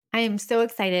I am so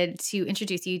excited to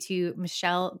introduce you to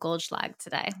Michelle Goldschlag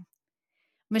today.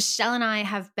 Michelle and I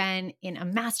have been in a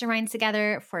mastermind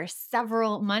together for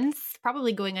several months,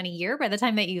 probably going on a year by the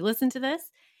time that you listen to this.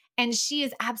 And she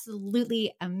is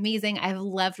absolutely amazing. I've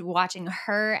loved watching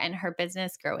her and her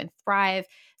business grow and thrive.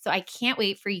 So I can't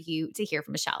wait for you to hear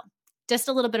from Michelle. Just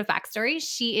a little bit of backstory.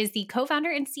 She is the co-founder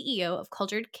and CEO of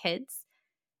Cultured Kids,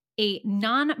 a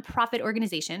nonprofit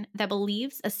organization that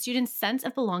believes a student's sense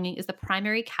of belonging is the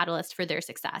primary catalyst for their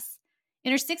success.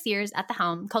 In her 6 years at the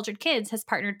helm, Cultured Kids has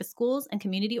partnered with schools and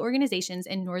community organizations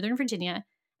in Northern Virginia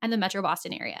and the Metro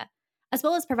Boston area, as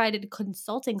well as provided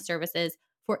consulting services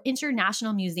for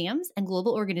international museums and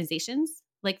global organizations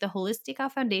like the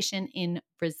Holistica Foundation in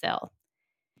Brazil.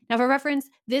 Now, for reference,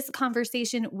 this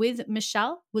conversation with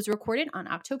Michelle was recorded on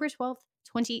October 12th,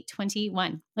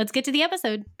 2021. Let's get to the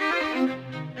episode.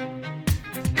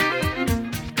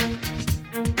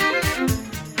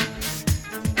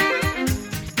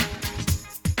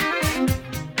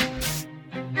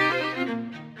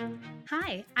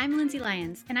 Hi, I'm Lindsay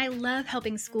Lyons, and I love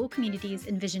helping school communities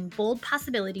envision bold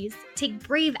possibilities, take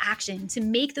brave action to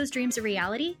make those dreams a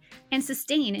reality, and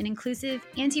sustain an inclusive,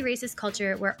 anti-racist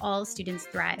culture where all students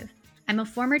thrive. I'm a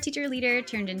former teacher leader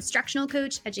turned instructional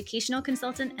coach, educational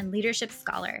consultant, and leadership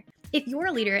scholar. If you're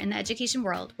a leader in the education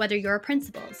world, whether you're a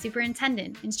principal,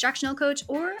 superintendent, instructional coach,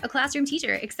 or a classroom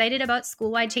teacher excited about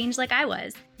school-wide change like I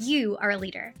was, you are a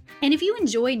leader. And if you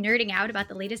enjoy nerding out about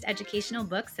the latest educational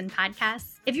books and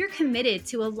podcasts, if you're committed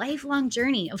to a lifelong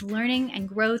journey of learning and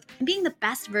growth and being the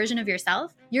best version of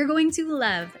yourself, you're going to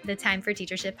love the Time for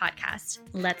Teachership podcast.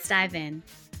 Let's dive in.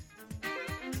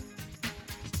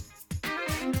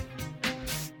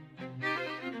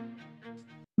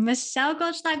 Michelle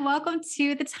Goldschlag, welcome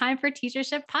to the Time for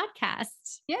Teachership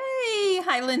podcast. Yay!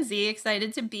 Hi, Lindsay.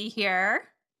 Excited to be here.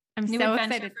 I'm New so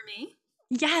adventure excited for me.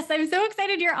 Yes, I'm so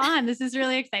excited you're on. This is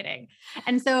really exciting.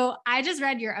 And so I just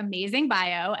read your amazing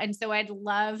bio. And so I'd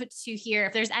love to hear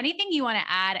if there's anything you want to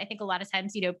add. I think a lot of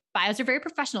times, bios are very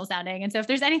professional sounding. And so if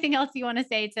there's anything else you want to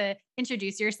say to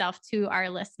introduce yourself to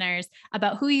our listeners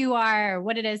about who you are or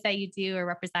what it is that you do or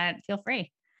represent, feel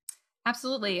free.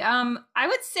 Absolutely. I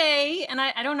would say, and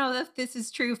I don't know if this is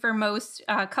true for most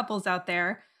couples out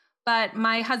there, but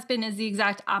my husband is the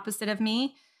exact opposite of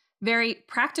me. Very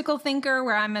practical thinker,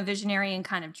 where I'm a visionary and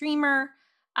kind of dreamer.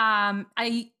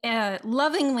 I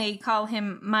lovingly call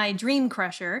him my dream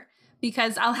crusher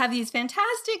because I'll have these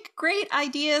fantastic, great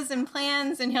ideas and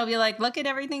plans, and he'll be like, look at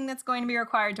everything that's going to be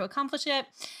required to accomplish it.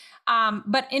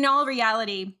 But in all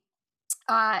reality,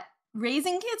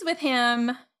 raising kids with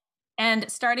him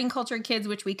and starting Cultured Kids,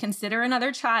 which we consider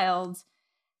another child,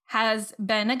 has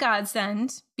been a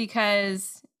godsend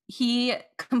because he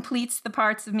completes the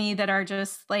parts of me that are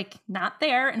just like not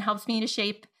there and helps me to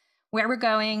shape where we're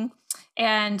going.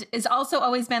 And is also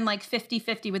always been like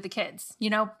 50-50 with the kids,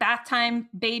 bath time,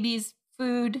 babies,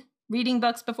 food, reading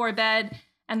books before bed.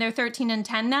 And they're 13 and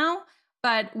 10 now,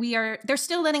 but they're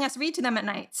still letting us read to them at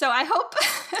night. So I hope,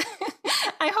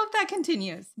 I hope that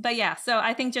continues. But yeah, so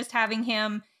I think just having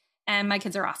him and my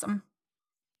kids are awesome.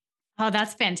 Oh,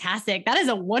 that's fantastic. That is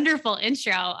a wonderful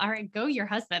intro. All right, go your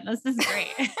husband. This is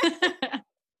great.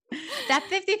 That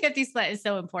 50-50 split is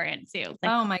so important too.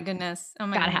 Oh my goodness. Oh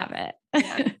my gotta goodness. have it.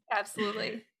 Yeah,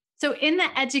 absolutely. So in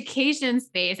the education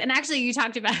space, and actually you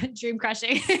talked about dream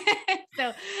crushing.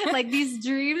 So like these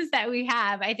dreams that we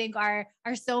have, I think are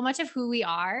so much of who we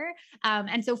are.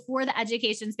 And so for the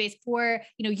education space, for,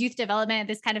 youth development,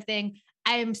 this kind of thing,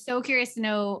 I'm so curious to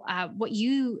know what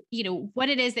what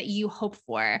it is that you hope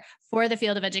for the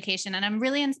field of education. And I'm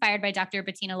really inspired by Dr.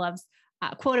 Bettina Love's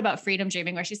quote about freedom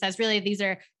dreaming, where she says, really, these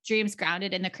are dreams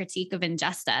grounded in the critique of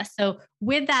injustice. So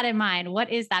with that in mind,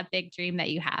 what is that big dream that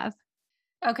you have?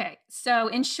 Okay. So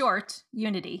in short,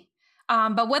 unity.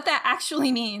 But what that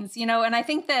actually means, and I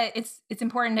think that it's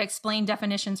important to explain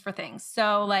definitions for things.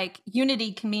 So like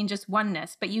unity can mean just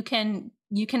oneness, but you can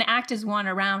act as one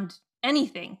around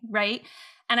anything, right?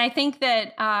 And I think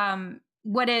that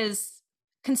what is,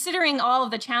 considering all of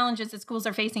the challenges that schools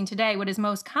are facing today, what is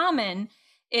most common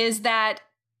is that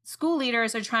school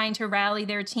leaders are trying to rally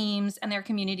their teams and their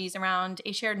communities around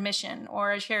a shared mission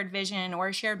or a shared vision or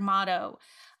a shared motto.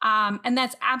 And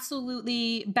that's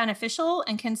absolutely beneficial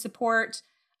and can support,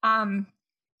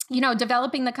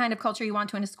 developing the kind of culture you want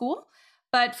to in a school.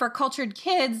 But for Cultured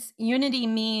Kids, unity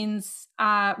means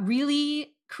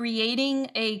really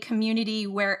creating a community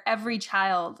where every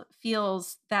child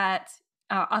feels that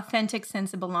authentic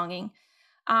sense of belonging.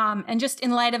 And just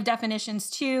in light of definitions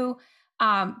too,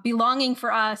 belonging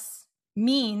for us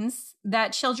means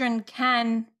that children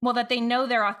that they know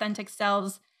their authentic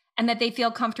selves and that they feel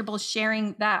comfortable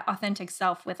sharing that authentic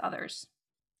self with others.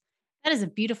 That is a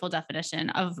beautiful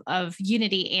definition of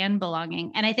unity and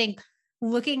belonging. And I think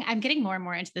I'm getting more and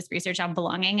more into this research on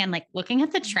belonging and like looking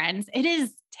at the trends. It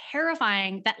is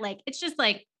terrifying that like it's just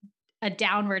like a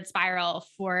downward spiral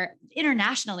for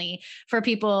internationally for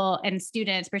people and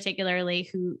students particularly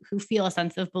who feel a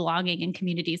sense of belonging in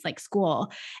communities like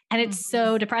school. And it's Mhm.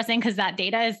 so depressing because that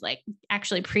data is like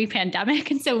actually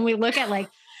pre-pandemic. And so when we look at like,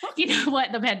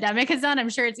 what the pandemic has done, I'm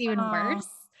sure it's even Oh, worse.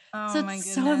 So oh my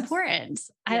it's so goodness. important.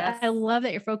 Yes, I love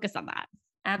that you're focused on that.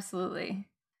 absolutely.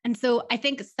 And so I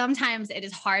think sometimes it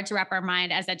is hard to wrap our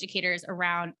mind as educators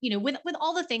around, with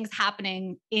all the things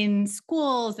happening in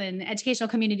schools and educational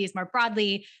communities more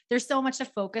broadly, there's so much to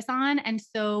focus on. And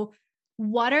so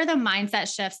what are the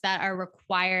mindset shifts that are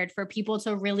required for people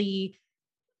to really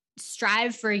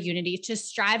strive for unity, to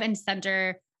strive and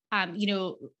center, um, you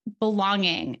know,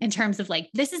 belonging in terms of like,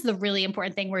 this is the really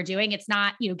important thing we're doing. It's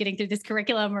not, getting through this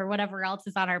curriculum or whatever else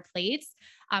is on our plates.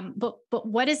 But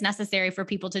what is necessary for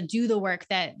people to do the work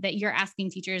that you're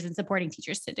asking teachers and supporting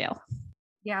teachers to do?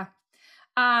 Yeah.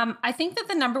 I think that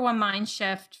the number one mind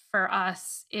shift for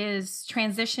us is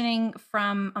transitioning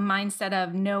from a mindset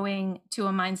of knowing to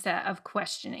a mindset of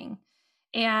questioning.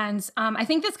 And I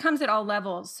think this comes at all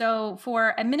levels. So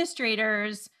for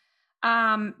administrators,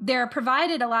 they're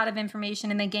provided a lot of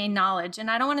information and they gain knowledge. And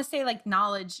I don't want to say like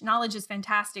knowledge is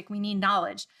fantastic. We need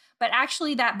knowledge, but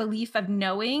actually that belief of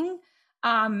knowing,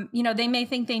 they may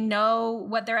think they know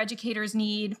what their educators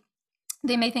need.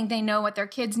 They may think they know what their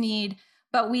kids need,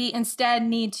 but we instead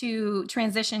need to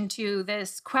transition to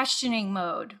this questioning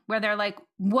mode where they're like,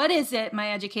 what is it my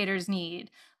educators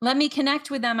need? Let me connect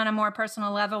with them on a more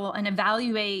personal level and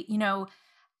evaluate,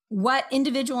 what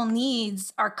individual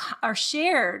needs are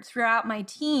shared throughout my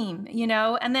team,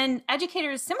 and then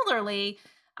educators similarly,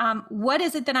 what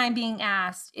is it that I'm being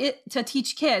asked to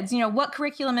teach kids? What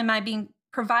curriculum am I being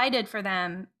provided for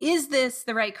them? Is this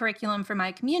the right curriculum for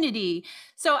my community?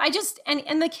 So I just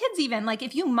and the kids, even like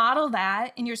if you model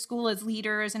that in your school as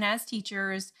leaders and as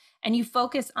teachers and you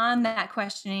focus on that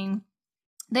questioning,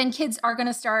 then kids are going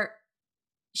to start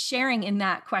sharing in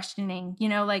that questioning,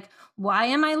 like, why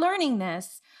am I learning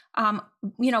this?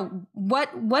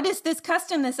 What is this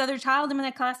custom this other child in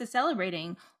that class is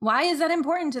celebrating? Why is that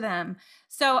important to them?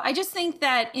 So I just think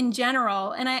that in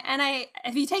general, and I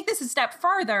if you take this a step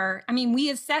further, I mean, we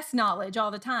assess knowledge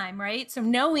all the time, right? So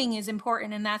knowing is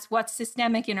important, and that's what's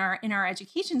systemic in our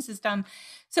education system.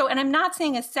 So, and I'm not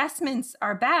saying assessments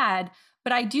are bad,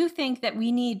 but I do think that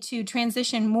we need to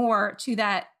transition more to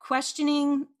that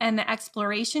questioning and the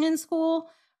exploration in school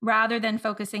rather than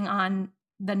focusing on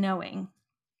the knowing.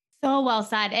 So well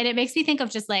said. And it makes me think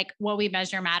of just like what we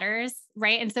measure matters,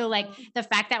 right? And so, like, the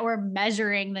fact that we're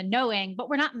measuring the knowing, but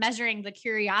we're not measuring the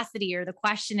curiosity or the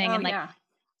questioning Oh, and like, yeah.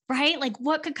 right? Like,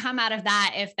 what could come out of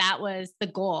that if that was the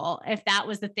goal, if that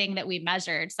was the thing that we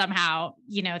measured somehow,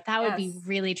 that would be Yes.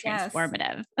 really Yes.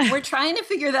 transformative. We're trying to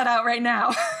figure that out right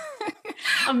now.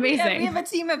 We have Amazing. a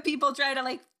team of people trying to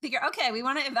like figure, okay, we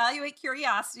want to evaluate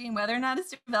curiosity and whether or not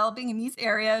it's developing in these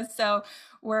areas. So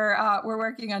we're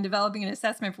working on developing an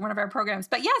assessment for one of our programs.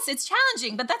 But yes, it's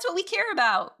challenging, but that's what we care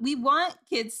about. We want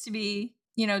kids to be,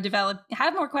 develop,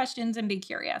 have more questions and be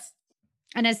curious.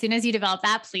 And as soon as you develop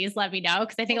that, please let me know.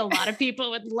 Cause I think a lot of people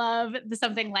would love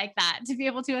something like that to be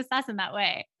able to assess in that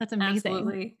way. That's amazing.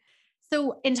 Absolutely.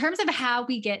 So, in terms of how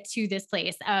we get to this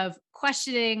place of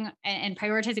questioning and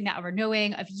prioritizing that over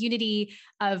knowing, of unity,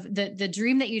 of the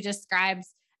dream that you described,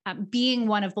 being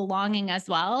one of belonging as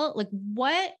well, like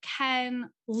what can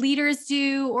leaders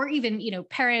do, or even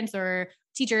parents or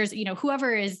teachers,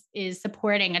 whoever is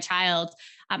supporting a child,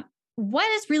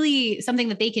 what is really something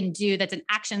that they can do that's an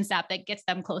action step that gets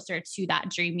them closer to that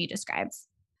dream you described?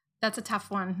 That's a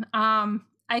tough one.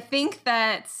 I think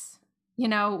that,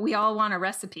 we all want a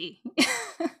recipe.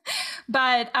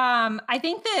 But I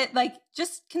think that, like,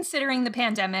 just considering the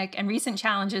pandemic and recent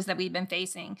challenges that we've been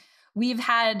facing, we've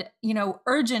had,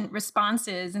 urgent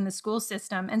responses in the school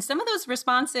system. And some of those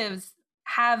responses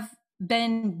have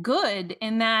been good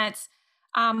in that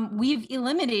we've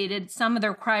eliminated some of the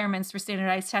requirements for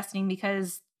standardized testing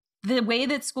because the way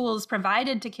that school is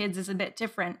provided to kids is a bit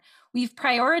different. We've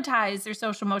prioritized their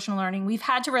social emotional learning. We've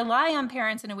had to rely on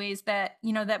parents in ways that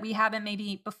that we haven't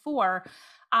maybe before.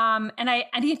 And I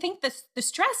think the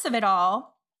stress of it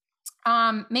all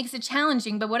makes it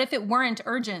challenging. But what if it weren't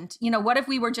urgent? What if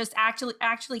we were just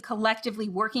actually collectively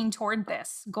working toward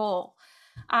this goal?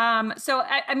 So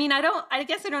I mean, I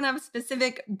guess I don't have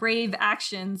specific brave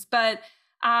actions, but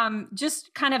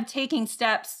just kind of taking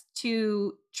steps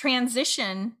to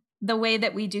transition the way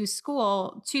that we do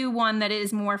school to one that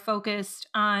is more focused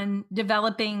on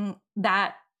developing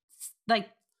that, like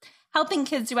helping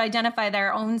kids to identify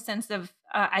their own sense of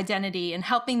identity and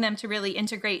helping them to really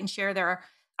integrate and share their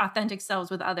authentic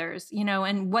selves with others,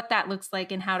 and what that looks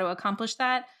like and how to accomplish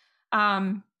that.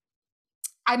 Um,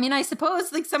 I mean, I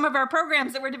suppose like some of our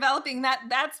programs that we're developing,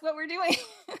 that's what we're doing.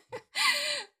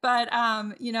 But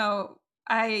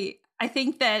I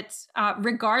think that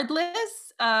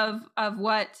regardless of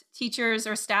what teachers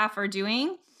or staff are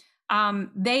doing,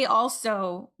 they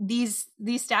also these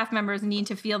staff members need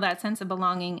to feel that sense of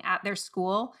belonging at their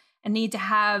school and need to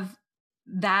have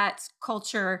that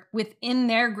culture within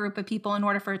their group of people in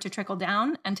order for it to trickle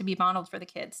down and to be modeled for the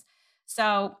kids.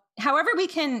 So, however we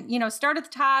can, start at the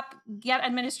top, get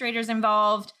administrators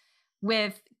involved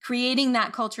with creating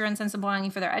that culture and sense of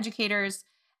belonging for their educators,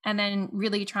 and then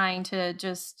really trying to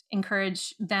just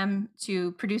encourage them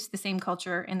to produce the same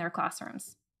culture in their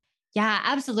classrooms. Yeah,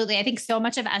 absolutely. I think so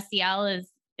much of SEL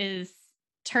is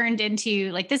turned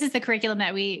into like, this is the curriculum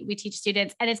that we teach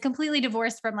students, and it's completely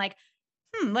divorced from like,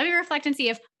 let me reflect and see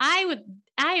if I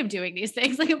am doing these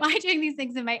things. Like, am I doing these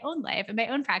things in my own life, in my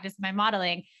own practice, in my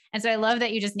modeling? And so I love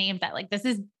that you just named that, like, this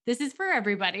is for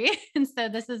everybody. And so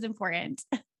this is important.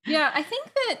 Yeah, I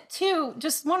think that too,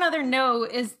 just one other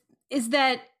note is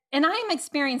that, and I am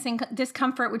experiencing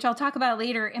discomfort, which I'll talk about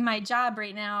later in my job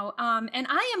right now. And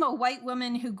I am a white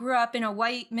woman who grew up in a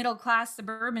white middle-class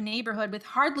suburban neighborhood with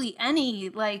hardly any,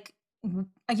 like,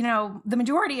 the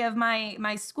majority of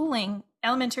my schooling,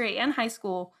 elementary and high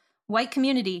school, white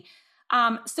community.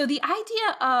 So the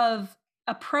idea of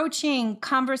approaching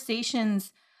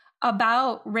conversations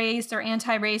about race or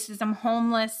anti-racism,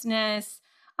 homelessness,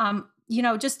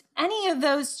 just any of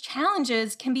those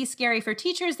challenges can be scary for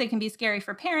teachers. They can be scary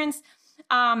for parents.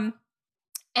 And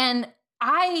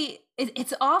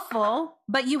it's awful,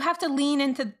 but you have to lean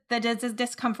into the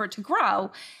discomfort to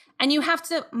grow. And you have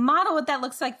to model what that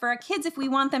looks like for our kids if we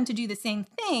want them to do the same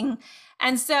thing.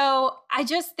 And so I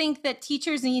just think that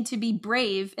teachers need to be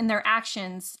brave in their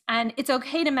actions, and it's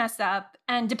okay to mess up.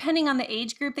 And depending on the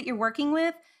age group that you're working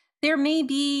with, there may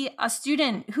be a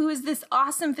student who is this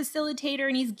awesome facilitator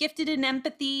and he's gifted in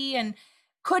empathy and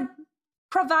could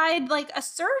provide like a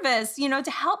service,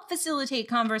 to help facilitate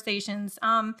conversations.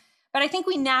 But I think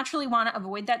we naturally want to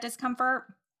avoid that discomfort.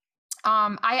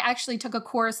 I actually took a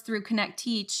course through Connect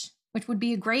Teach, which would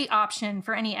be a great option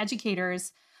for any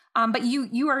educators. But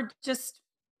you're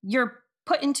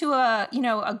put into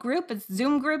a group, a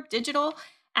Zoom group, digital.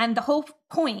 And the whole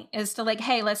point is to like,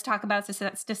 hey, let's talk about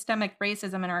systemic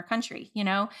racism in our country,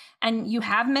 and you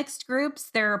have mixed groups.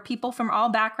 There are people from all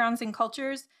backgrounds and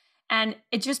cultures, and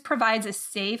it just provides a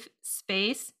safe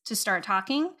space to start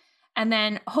talking. And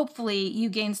then hopefully you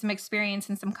gain some experience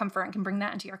and some comfort and can bring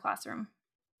that into your classroom.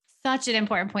 Such an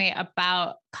important point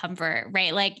about comfort,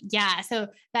 right? Like, yeah. So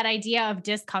that idea of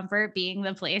discomfort being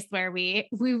the place where we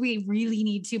really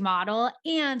need to model,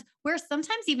 and where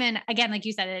sometimes even, again, like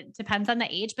you said, it depends on the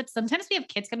age, but sometimes we have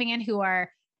kids coming in who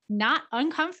are not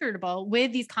uncomfortable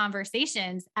with these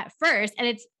conversations at first. And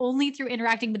it's only through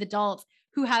interacting with adults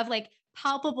who have like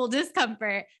palpable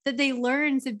discomfort that they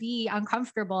learn to be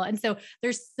uncomfortable. And so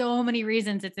there's so many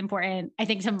reasons it's important, I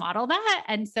think, to model that.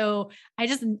 And so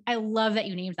I love that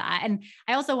you named that. And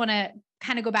I also want to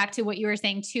kind of go back to what you were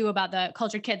saying too about the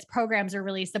Cultured Kids programs are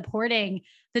really supporting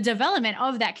the development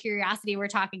of that curiosity we're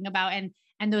talking about. And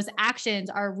those actions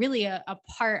are really a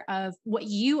part of what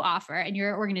you offer and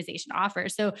your organization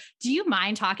offers. So do you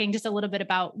mind talking just a little bit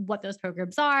about what those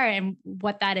programs are and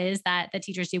what that is that the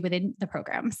teachers do within the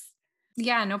programs?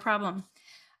 Yeah, no problem.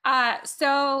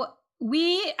 So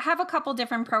we have a couple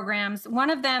different programs. One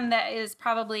of them that is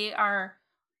probably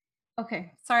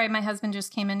okay, sorry, my husband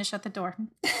just came in to shut the door.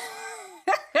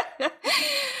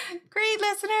 Great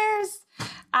listeners.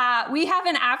 We have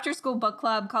an after-school book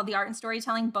club called the Art and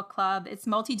Storytelling Book Club. It's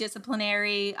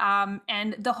multidisciplinary.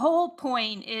 And the whole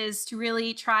point is to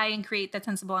really try and create that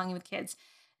sense of belonging with kids.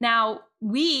 Now,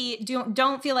 we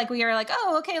don't feel like we are like,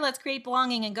 oh, okay, let's create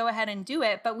belonging and go ahead and do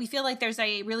it. But we feel like there's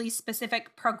a really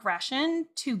specific progression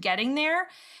to getting there.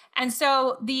 And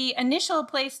so the initial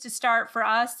place to start for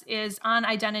us is on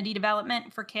identity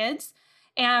development for kids.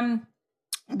 And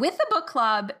with a book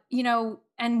club,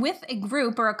 and with a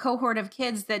group or a cohort of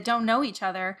kids that don't know each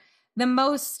other, the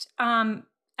most, I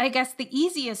guess, the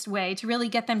easiest way to really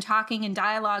get them talking and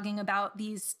dialoguing about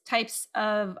these types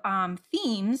of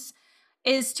themes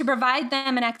is to provide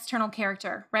them an external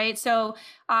character, right? So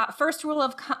First Rule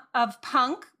of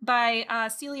Punk by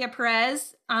Celia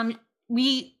Perez,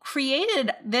 we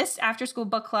created this after-school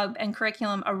book club and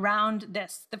curriculum around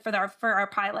this for our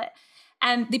pilot.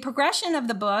 And the progression of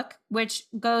the book, which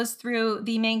goes through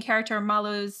the main character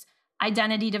Malu's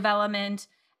identity development,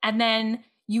 and then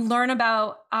you learn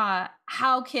about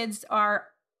how kids are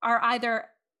either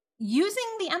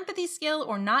using the empathy skill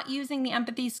or not using the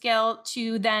empathy skill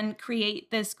to then create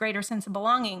this greater sense of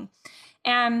belonging.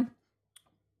 And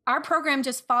our program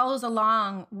just follows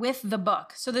along with the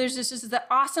book. So there's just the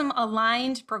awesome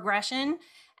aligned progression,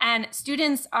 and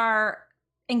students are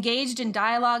engaged in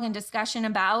dialogue and discussion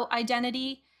about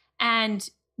identity, and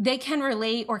they can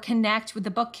relate or connect with the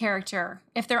book character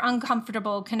if they're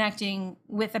uncomfortable connecting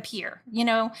with a peer, you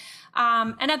know?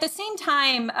 And at the same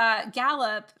time,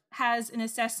 Gallup has an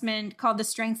assessment called the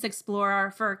Strengths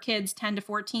Explorer for kids 10 to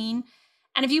 14.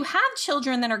 And if you have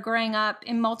children that are growing up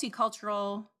in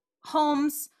multicultural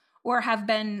homes or have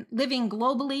been living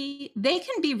globally, they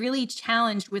can be really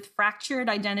challenged with fractured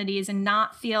identities and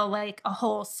not feel like a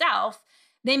whole self.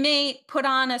 They may put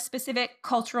on a specific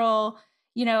cultural,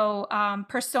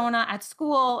 persona at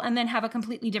school and then have a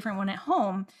completely different one at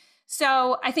home.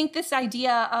 So I think this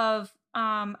idea of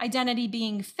identity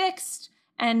being fixed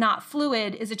and not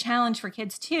fluid is a challenge for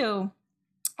kids too.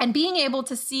 And being able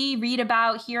to see, read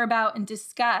about, hear about, and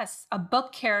discuss a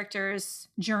book character's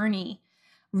journey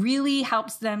really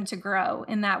helps them to grow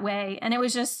in that way. And it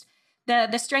was just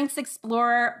the Strengths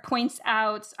Explorer points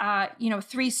out,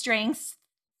 3 strengths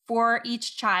for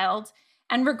each child.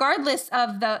 And regardless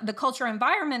of the cultural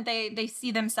environment they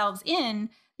see themselves in,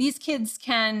 these kids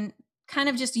can kind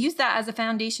of just use that as a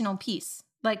foundational piece.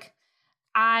 Like,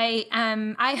 I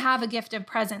have a gift of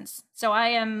presence. So I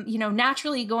am,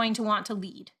 naturally going to want to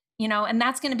lead, and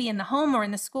that's going to be in the home or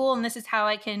in the school. And this is how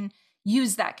I can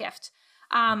use that gift.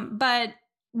 But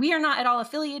we are not at all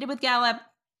affiliated with Gallup,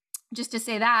 just to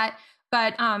say that.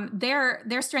 But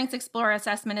their Strengths Explorer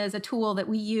assessment is a tool that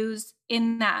we use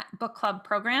in that book club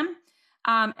program.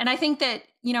 And I think that,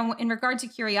 in regard to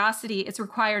curiosity, it's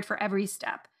required for every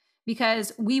step,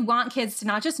 because we want kids to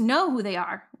not just know who they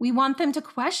are. We want them to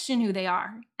question who they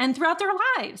are and throughout their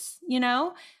lives. We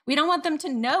don't want them to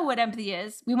know what empathy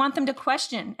is. We want them to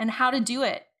question and how to do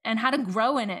it and how to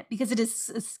grow in it, because it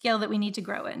is a skill that we need to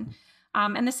grow in.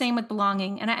 And the same with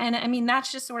belonging. And I mean,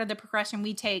 that's just sort of the progression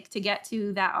we take to get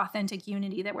to that authentic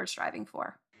unity that we're striving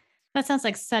for. That sounds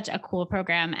like such a cool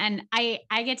program. And I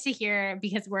get to hear,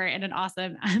 because we're in an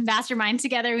awesome mastermind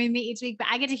together, we meet each week, but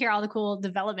I get to hear all the cool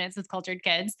developments with Cultured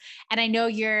Kids. And I know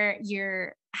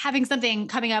you're having something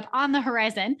coming up on the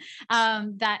horizon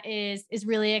that is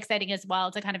really exciting as well,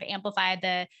 to kind of amplify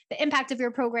the impact of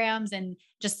your programs and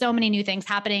just so many new things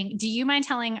happening. Do you mind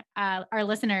telling our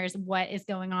listeners what is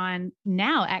going on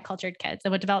now at Cultured Kids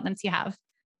and what developments you have?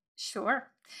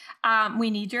 Sure. We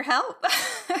need your help.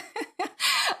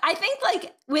 I think,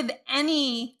 like with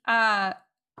any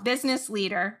business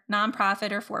leader,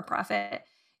 nonprofit or for-profit,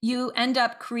 you end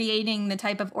up creating the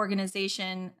type of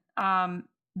organization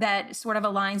that sort of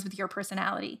aligns with your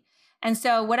personality. And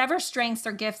so whatever strengths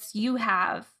or gifts you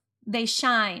have, they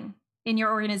shine in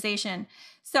your organization.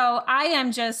 So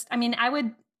I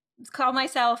would call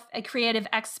myself a creative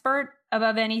expert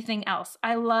above anything else.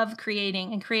 I love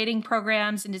creating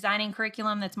programs and designing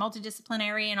curriculum that's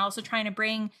multidisciplinary, and also trying to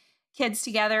bring kids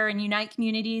together and unite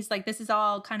communities. Like, this is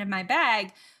all kind of my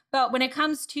bag. But when it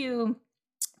comes to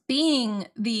being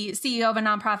the CEO of a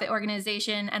nonprofit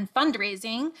organization and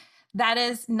fundraising, that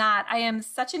is not. I am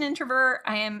such an introvert.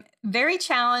 I am very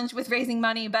challenged with raising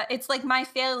money, but it's like my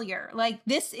failure. Like,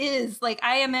 this is like,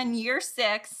 I am in year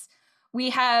 6.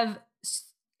 We have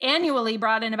annually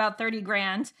brought in about 30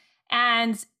 grand.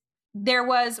 And there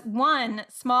was one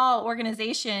small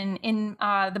organization in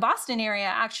the Boston area,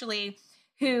 actually,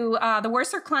 who the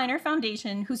Worser Kleiner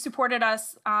Foundation, who supported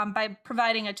us by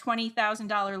providing a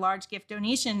 $20,000 large gift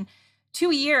donation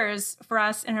 2 years for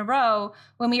us in a row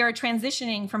when we were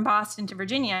transitioning from Boston to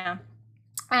Virginia.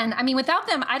 And I mean, without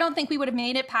them, I don't think we would have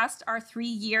made it past our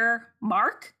 3-year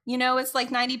mark. It's like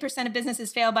 90% of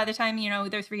businesses fail by the time,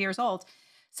 they're 3 years old.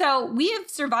 So we have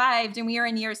survived, and we are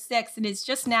in year 6. And it's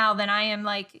just now that I am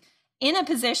like in a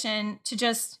position to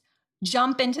just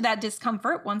jump into that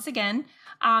discomfort once again,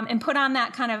 and put on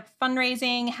that kind of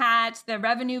fundraising hat, the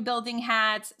revenue building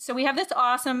hat. So we have this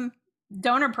awesome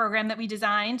donor program that we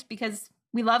designed because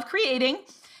we love creating.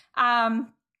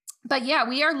 But yeah,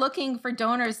 we are looking for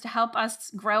donors to help us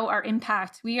grow our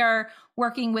impact. We are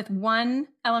working with one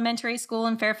elementary school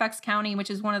in Fairfax County,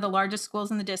 which is one of the largest schools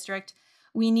in the district.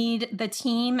 We need the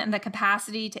team and the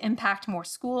capacity to impact more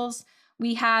schools.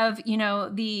 We have,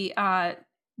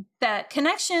 the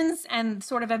connections and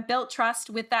sort of have built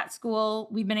trust with that school.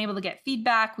 We've been able to get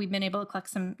feedback. We've been able to collect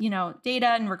some,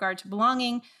 data in regard to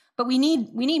belonging. but we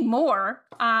need more,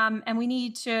 and we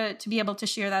need to be able to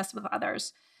share this with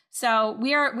others. So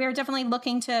we are definitely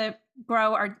looking to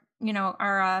grow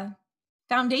our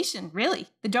foundation. Really,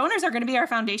 the donors are going to be our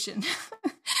foundation.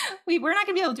 We're not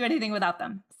going to be able to do anything without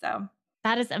them. So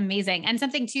That is amazing. And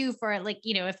something too for like,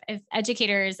 if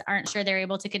educators aren't sure they're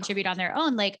able to contribute on their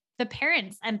own, like the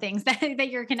parents and things that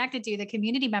you're connected to, the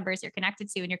community members you're connected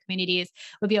to in your communities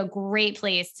would be a great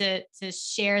place to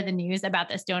share the news about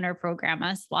this donor program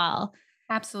as well.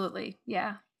 absolutely,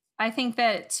 yeah. I think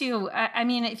that too. I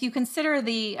mean, if you consider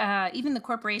the even the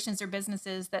corporations or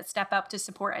businesses that step up to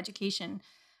support education,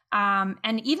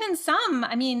 and even some,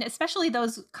 I mean, especially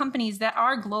those companies that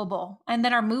are global and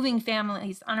that are moving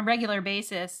families on a regular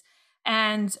basis,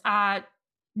 and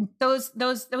those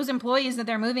employees that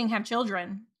they're moving have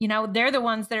children. They're the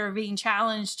ones that are being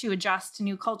challenged to adjust to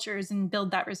new cultures and build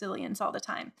that resilience all the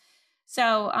time.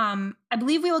 So I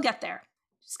believe we will get there.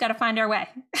 Just got to find our way.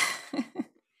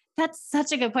 That's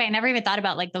such a good point. I never even thought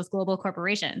about like those global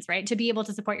corporations, right? To be able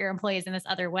to support your employees in this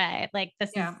other way. Like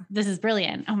Yeah. this is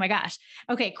brilliant. Oh my gosh.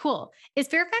 Okay, cool. Is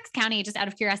Fairfax County, just out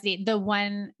of curiosity, the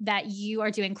one that you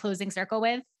are doing Closing Circle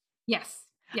with? Yes.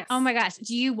 Oh Yes. my gosh.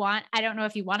 I don't know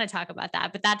if you want to talk about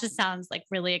that, but that just sounds like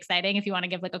really exciting. If you want to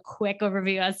give like a quick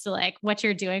overview as to like what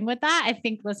you're doing with that, I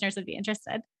think listeners would be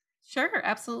interested. Sure,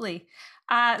 absolutely.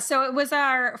 So it was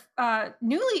our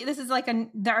this is like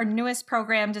our newest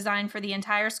program designed for the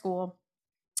entire school.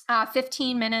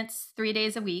 15 minutes, 3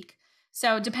 days a week.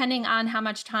 So depending on how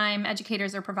much time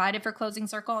educators are provided for Closing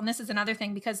Circle, and this is another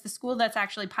thing because the school that's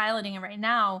actually piloting it right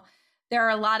now, there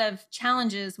are a lot of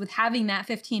challenges with having that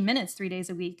 15 minutes, 3 days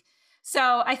a week.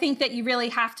 So I think that you really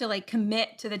have to like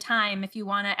commit to the time if you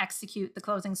want to execute the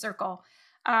Closing Circle.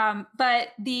 But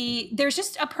there's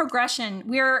just a progression.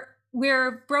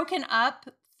 We're broken up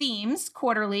themes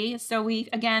quarterly. So we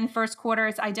again, first quarter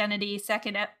is identity,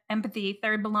 second empathy,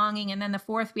 third belonging, and then the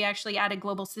fourth we actually added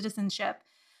global citizenship.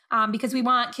 Because we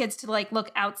want kids to like look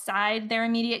outside their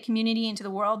immediate community into the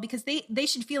world because they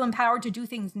should feel empowered to do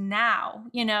things now.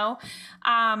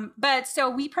 But so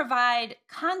we provide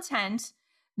content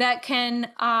that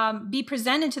can be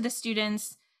presented to the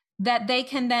students that they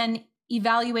can then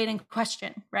evaluate and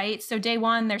question, right? So day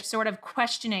one, they're sort of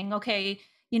questioning, okay,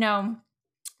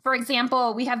 for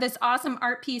example, we have this awesome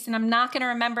art piece, and I'm not going to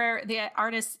remember the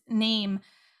artist's name,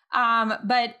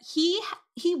 but he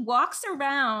walks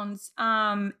around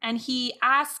and he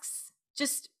asks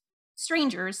just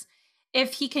strangers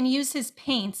if he can use his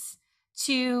paints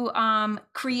to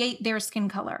create their skin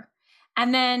color.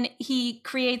 And then he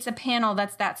creates a panel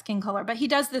that's that skin color. But he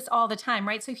does this all the time,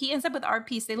 right? So he ends up with art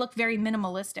piece. They look very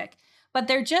minimalistic, but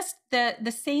they're just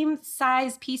the same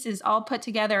size pieces all put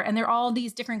together, and they're all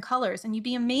these different colors, and you'd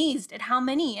be amazed at how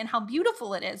many and how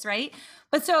beautiful it is, right?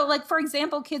 But so like for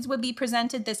example, kids would be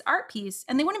presented this art piece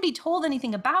and they wouldn't be told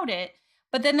anything about it,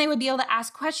 but then they would be able to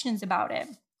ask questions about it.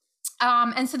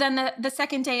 And so then the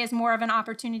second day is more of an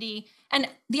opportunity, and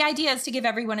the idea is to give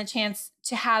everyone a chance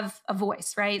to have a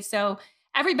voice, right? So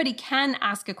everybody can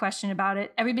ask a question about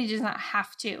it. Everybody does not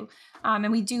have to.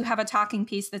 And we do have a talking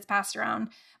piece that's passed around.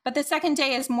 But the second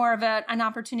day is more of an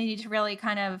opportunity to really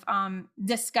kind of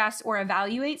discuss or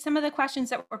evaluate some of the questions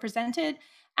that were presented.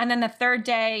 And then the third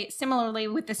day, similarly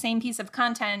with the same piece of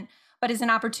content, but is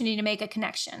an opportunity to make a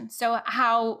connection. So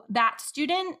how that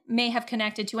student may have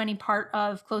connected to any part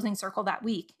of Closing Circle that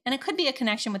week. And it could be a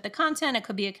connection with the content. It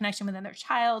could be a connection within their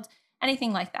child,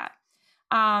 anything like that.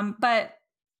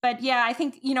 But yeah, I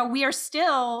think, we are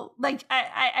still like,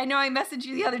 I know I messaged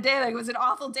you the other day, like it was an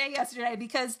awful day yesterday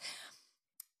because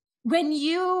when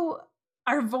you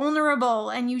are vulnerable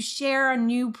and you share a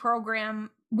new program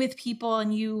with people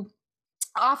and you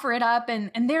offer it up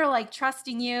and they're like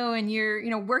trusting you and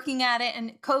you're working at it,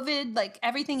 and COVID, like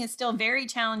everything is still very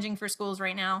challenging for schools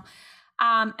right now.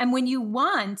 And when you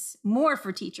want more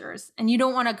for teachers and you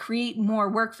don't want to create more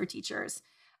work for teachers,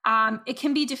 it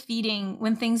can be defeating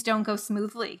when things don't go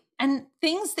smoothly, and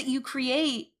things that you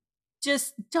create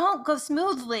just don't go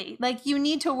smoothly. Like you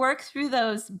need to work through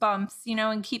those bumps,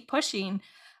 and keep pushing.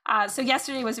 So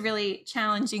yesterday was a really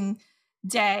challenging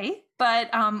day,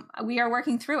 but we are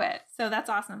working through it. So that's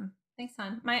awesome. Thanks,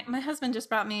 hon. My husband just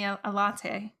brought me a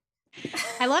latte.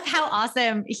 I love how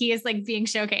awesome he is like being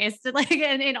showcased like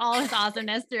in all his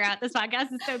awesomeness throughout this podcast.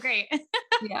 It's so great.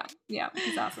 Yeah,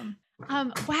 he's awesome.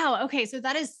 Wow. Okay. So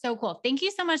that is so cool. Thank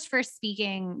you so much for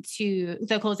speaking to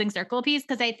the Closing Circle piece,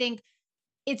 because I think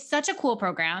it's such a cool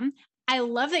program. I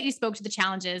love that you spoke to the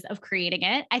challenges of creating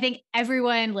it. I think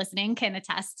everyone listening can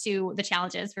attest to the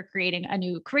challenges for creating a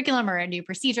new curriculum or a new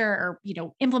procedure or,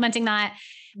 implementing that.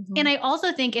 Mhm. And I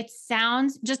also think it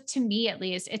sounds, just to me at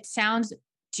least, it sounds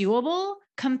doable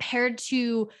compared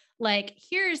to like,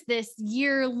 here's this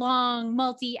year-long,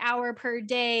 multi-hour per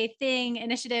day thing,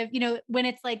 initiative, when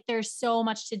it's like there's so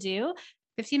much to do,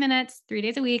 15 minutes, 3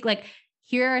 days a week, like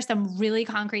here are some really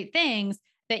concrete things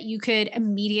that you could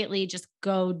immediately just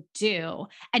go do.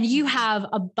 And you have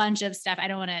a bunch of stuff. I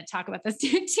don't want to talk about this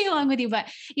too long with you, but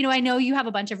I know you have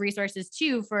a bunch of resources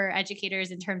too for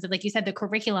educators in terms of, like you said, the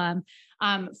curriculum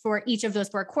for each of those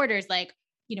 4 quarters, like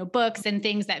books and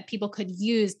things that people could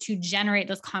use to generate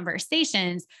those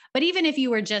conversations. But even if you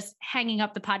were just hanging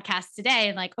up the podcast today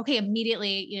and like, okay,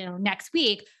 immediately, next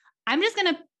week, I'm just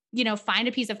going to, find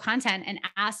a piece of content and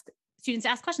ask students to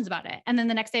ask questions about it. And then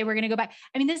the next day we're going to go back.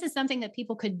 I mean, this is something that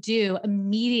people could do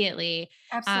immediately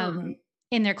Absolutely.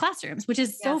 In their classrooms, which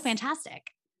is so Yes.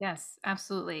 fantastic. Yes,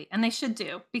 absolutely. And they should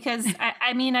do, because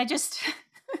I mean, I just,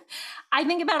 I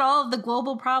think about all of the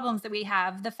global problems that we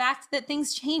have, the fact that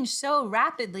things change so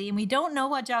rapidly and we don't know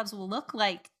what jobs will look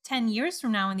like 10 years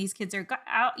from now when these kids are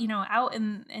out, out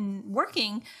and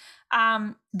working,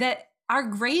 that our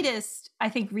greatest, I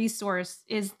think, resource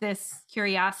is this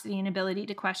curiosity and ability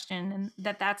to question,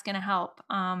 and that's going to help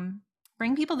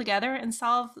bring people together and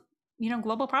solve,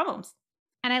 global problems.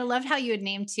 And I loved how you had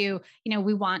named too,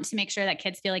 we want to make sure that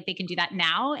kids feel like they can do that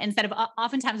now instead of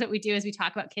oftentimes what we do is we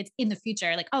talk about kids in the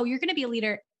future, like, oh, you're going to be a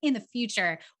leader in the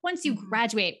future once you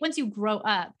graduate, once you grow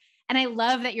up. And I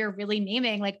love that you're really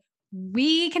naming like,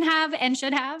 we can have and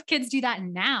should have kids do that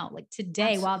now, like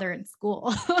today while they're in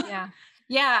school. Yeah.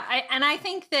 Yeah. I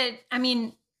think that, I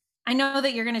mean, I know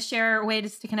that you're going to share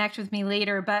ways to connect with me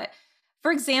later, but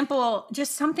for example,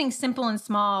 just something simple and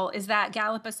small is that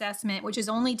Gallup assessment, which is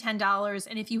only $10.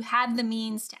 And if you had the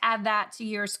means to add that to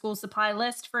your school supply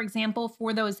list, for example,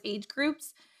 for those age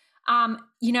groups, I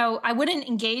wouldn't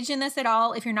engage in this at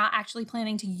all if you're not actually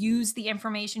planning to use the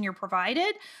information you're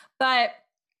provided. But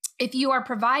if you are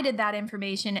provided that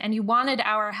information and you wanted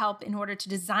our help in order to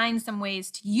design some ways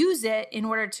to use it in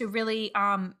order to really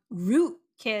root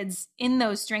kids in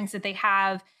those strengths that they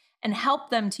have and help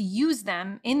them to use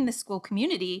them in the school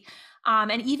community,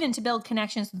 and even to build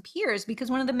connections with peers.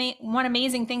 Because one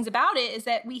amazing things about it is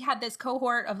that we had this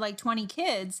cohort of like 20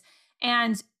 kids,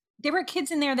 and there were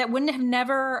kids in there that wouldn't have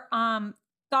never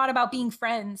thought about being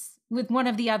friends with one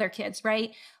of the other kids,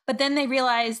 right? But then they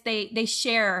realize they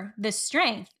share this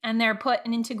strength, and they're put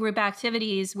into group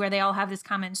activities where they all have this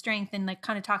common strength, and like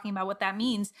kind of talking about what that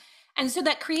means. And so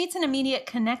that creates an immediate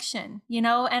connection,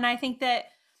 and I think that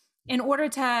in order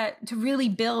to really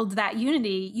build that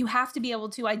unity, you have to be able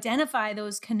to identify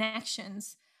those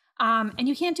connections. And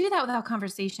you can't do that without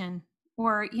conversation,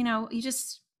 or, you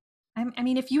just, I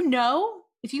mean, if you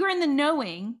are in the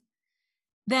knowing,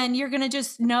 then you're going to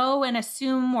just know and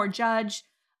assume or judge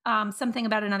something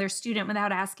about another student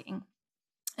without asking.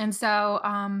 And so,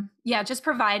 just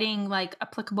providing like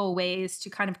applicable ways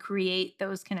to kind of create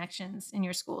those connections in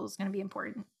your school is going to be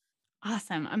important.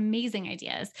 Awesome. Amazing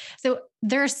ideas. So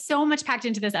there's so much packed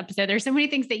into this episode. There's so many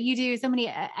things that you do, so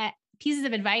many pieces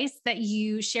of advice that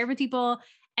you share with people.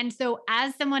 And so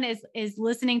as someone is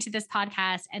listening to this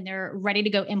podcast and they're ready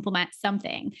to go implement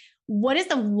something, what is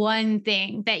the one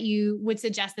thing that you would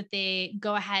suggest that they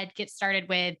go ahead, get started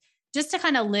with, just to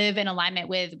kind of live in alignment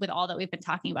with all that we've been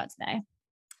talking about today?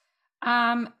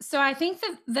 So I think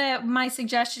that my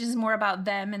suggestion is more about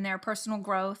them and their personal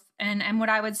growth. And what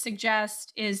I would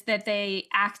suggest is that they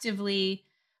actively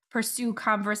pursue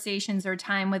conversations or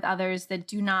time with others that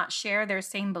do not share their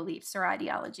same beliefs or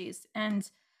ideologies. And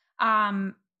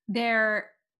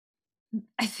they're,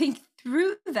 I think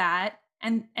through that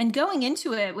and going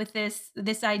into it with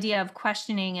this idea of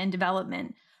questioning and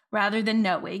development rather than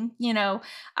knowing,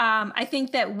 I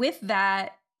think that with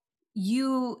that,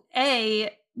 you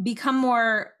become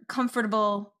more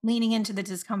comfortable leaning into the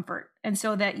discomfort. And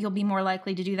so that you'll be more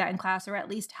likely to do that in class, or at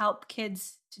least help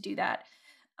kids to do that.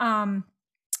 And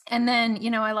then,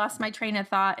 I lost my train of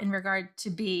thought in regard to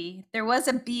B. There was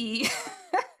a B.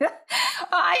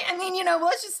 I mean,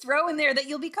 let's just throw in there that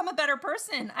you'll become a better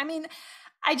person. I mean,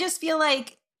 I just feel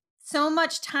like so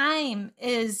much time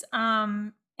is,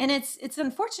 and it's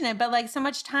unfortunate, but like so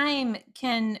much time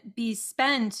can be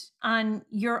spent on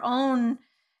your own,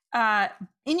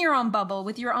 in your own bubble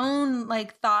with your own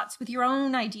like thoughts, with your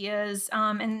own ideas.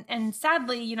 And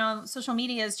sadly, social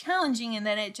media is challenging in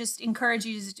that it just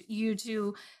encourages you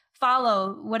to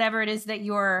follow whatever it is that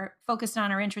you're focused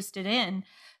on or interested in.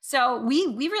 So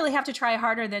we really have to try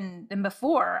harder than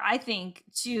before, I think,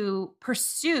 to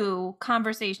pursue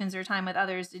conversations or time with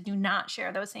others that do not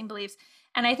share those same beliefs.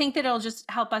 And I think that it'll just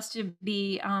help us to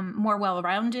be more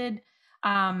well-rounded,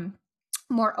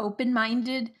 more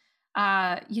open-minded,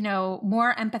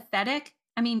 more empathetic.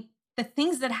 I mean, the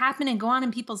things that happen and go on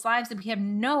in people's lives that we have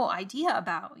no idea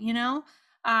about,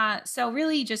 So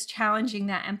really just challenging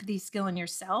that empathy skill in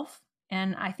yourself.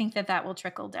 And I think that will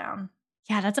trickle down.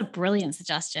 Yeah, that's a brilliant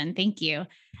suggestion. Thank you.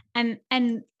 And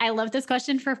I love this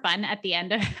question for fun at the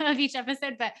end of each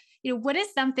episode, but what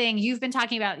is something you've been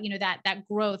talking about, that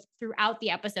growth throughout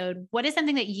the episode? What is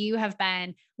something that you have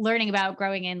been learning about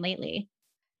growing in lately?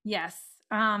 Yes.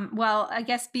 Well, I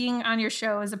guess being on your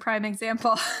show is a prime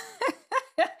example.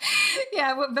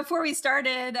 Yeah, before we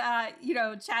started,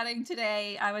 chatting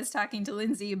today, I was talking to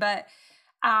Lindsay, but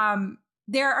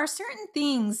there are certain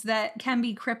things that can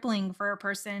be crippling for a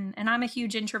person. And I'm a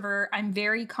huge introvert. I'm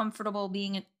very comfortable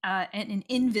being an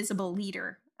invisible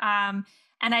leader. And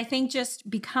I think just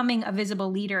becoming a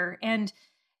visible leader and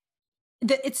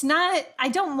it's not, I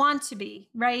don't want to be,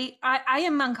 right? I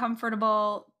am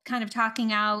uncomfortable kind of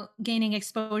talking out, gaining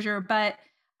exposure, but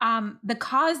the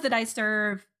cause that I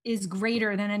serve is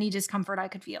greater than any discomfort I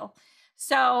could feel.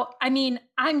 So, I mean,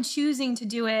 I'm choosing to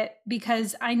do it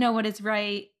because I know what is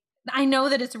right. I know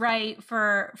that it's right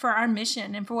for our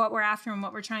mission and for what we're after and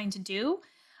what we're trying to do.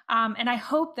 And I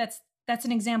hope that's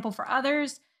an example for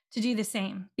others to do the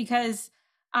same because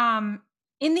in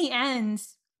the end,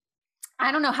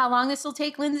 I don't know how long this will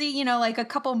take, Lindsay, like a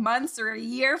couple months or a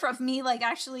year of me like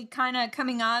actually kind of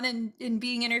coming on and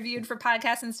being interviewed for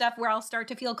podcasts and stuff where I'll start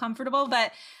to feel comfortable.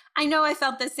 But I know I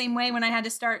felt the same way when I had to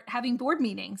start having board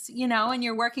meetings, and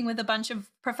you're working with a bunch of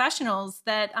professionals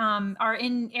that are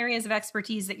in areas of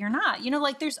expertise that you're not,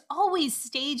 like there's always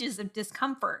stages of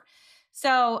discomfort.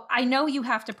 So I know you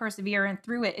have to persevere and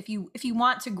through it if you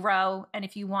want to grow and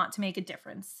if you want to make a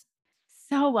difference.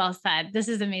 So well said. This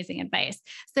is amazing advice.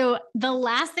 So the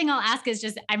last thing I'll ask is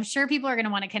just, I'm sure people are going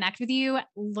to want to connect with you,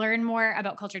 learn more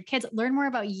about Cultured Kids, learn more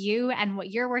about you and what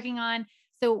you're working on.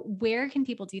 So where can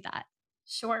people do that?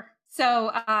 Sure. So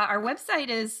our website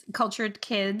is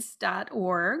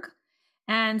culturedkids.org.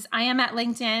 And I am at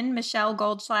LinkedIn, Michelle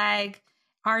Goldschlag.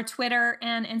 Our Twitter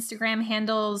and Instagram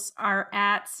handles are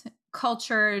at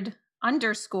cultured_kids.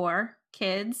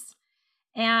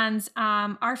 And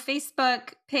our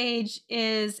Facebook page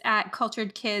is at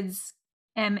Cultured Kids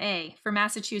MA for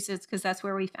Massachusetts, because that's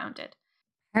where we founded.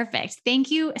 Perfect. Thank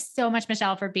you so much,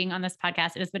 Michelle, for being on this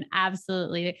podcast. It has been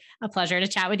absolutely a pleasure to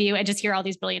chat with you and just hear all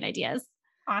these brilliant ideas.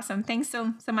 Awesome. Thanks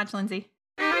so much, Lindsay.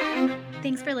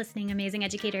 Thanks for listening, amazing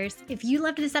educators. If you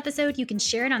loved this episode, you can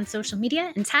share it on social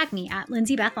media and tag me at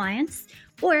Lindsay Beth Lyons,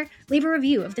 or leave a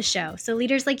review of the show so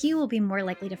leaders like you will be more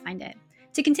likely to find it.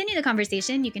 To continue the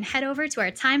conversation, you can head over to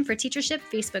our Time for Teachership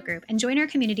Facebook group and join our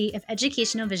community of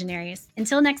educational visionaries.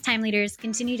 Until next time, leaders,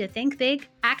 continue to think big,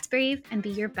 act brave, and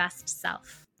be your best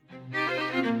self.